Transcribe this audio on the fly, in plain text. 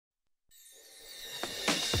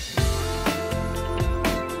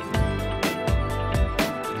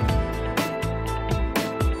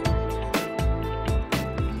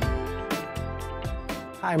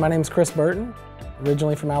Hi, my name is Chris Burton,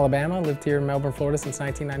 originally from Alabama, lived here in Melbourne, Florida since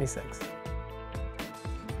 1996.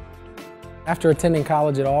 After attending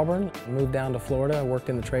college at Auburn, I moved down to Florida and worked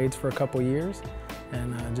in the trades for a couple years,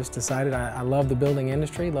 and just decided I love the building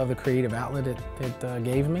industry, love the creative outlet it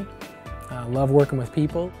gave me, love working with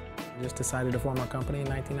people. Just decided to form our company in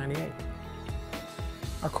 1998.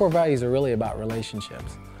 Our core values are really about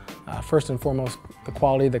relationships. First and foremost, the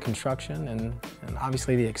quality of the construction and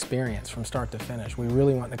obviously the experience from start to finish. We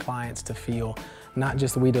really want the clients to feel not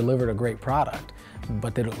just that we delivered a great product,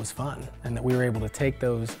 but that it was fun and that we were able to take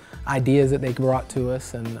those ideas that they brought to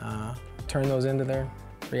us and turn those into their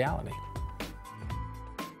reality.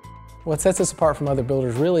 What sets us apart from other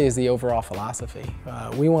builders really is the overall philosophy.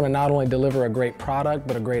 We want to not only deliver a great product,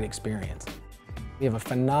 but a great experience. We have a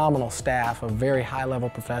phenomenal staff of very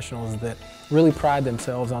high-level professionals that really pride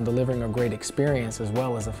themselves on delivering a great experience as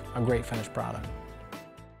well as a great finished product.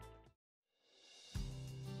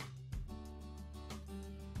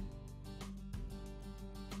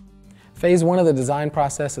 Phase one of the design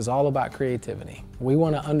process is all about creativity. We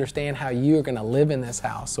want to understand how you're going to live in this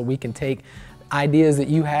house so we can take ideas that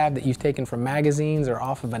you have that you've taken from magazines or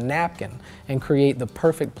off of a napkin and create the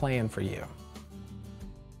perfect plan for you.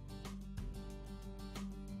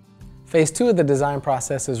 Phase two of the design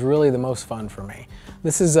process is really the most fun for me.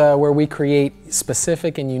 This is where we create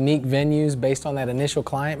specific and unique venues based on that initial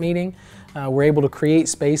client meeting. We're able to create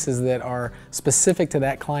spaces that are specific to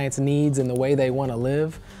that client's needs and the way they want to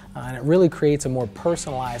live. And it really creates a more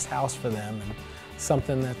personalized house for them and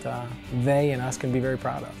something that they and us can be very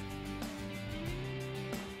proud of.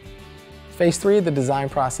 Phase three of the design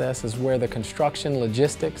process is where the construction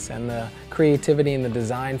logistics and the creativity in the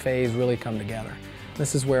design phase really come together.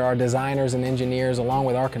 This is where our designers and engineers, along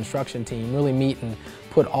with our construction team, really meet and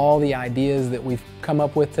put all the ideas that we've come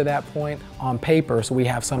up with to that point on paper so we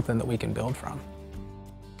have something that we can build from.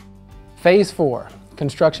 Phase four,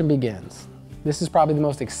 construction begins. This is probably the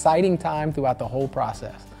most exciting time throughout the whole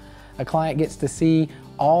process. A client gets to see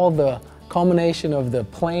all the culmination of the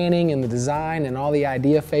planning and the design and all the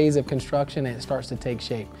idea phase of construction, and it starts to take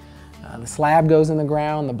shape. The slab goes in the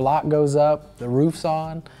ground, the block goes up, the roof's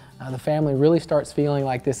on. The family really starts feeling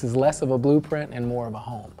like this is less of a blueprint and more of a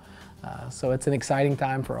home. So it's an exciting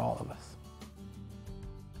time for all of us.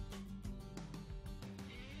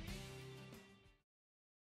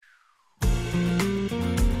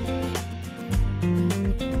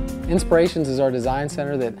 Inspirations is our design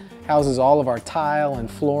center that houses all of our tile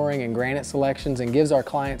and flooring and granite selections and gives our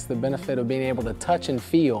clients the benefit of being able to touch and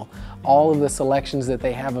feel all of the selections that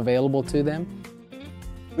they have available to them.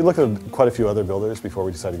 We looked at quite a few other builders before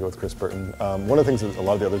we decided to go with Chris Burton. One of the things that a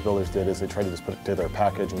lot of the other builders did is they tried to just put together a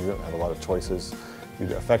package and you don't have a lot of choices. You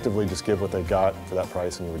effectively just give what they got for that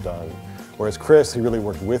price and you were done. Whereas Chris, he really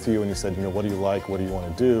worked with you and he said, what do you like, what do you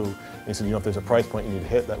want to do? And he said, if there's a price point you need to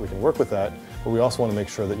hit, that we can work with that, but we also want to make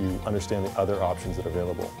sure that you understand the other options that are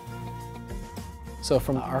available. So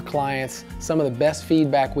from our clients, some of the best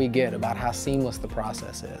feedback we get about how seamless the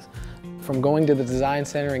process is. From going to the design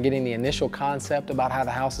center and getting the initial concept about how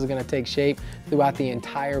the house is going to take shape throughout the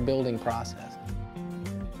entire building process.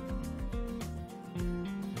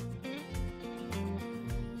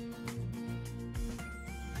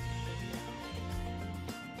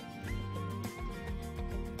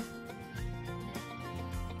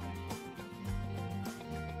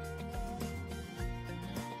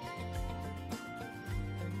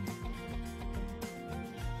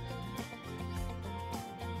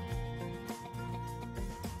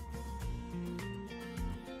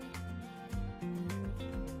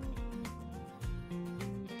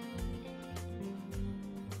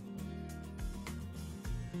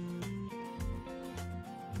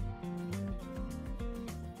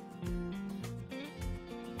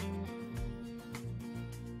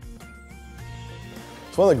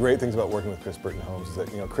 So one of the great things about working with Chris Burton Homes is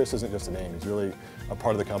that Chris isn't just a name, he's really a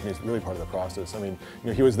part of the company, he's really part of the process. I mean,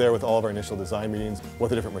 he was there with all of our initial design meetings, what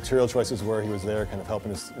the different material choices were, he was there kind of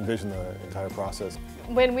helping us envision the entire process.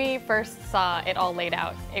 When we first saw it all laid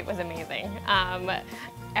out, it was amazing.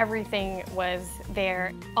 Everything was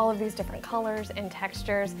there, all of these different colors and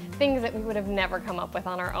textures, things that we would have never come up with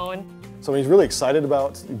on our own. So he's really excited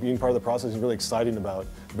about being part of the process, he's really excited about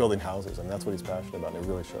building houses, and that's what he's passionate about, and it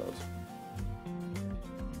really shows.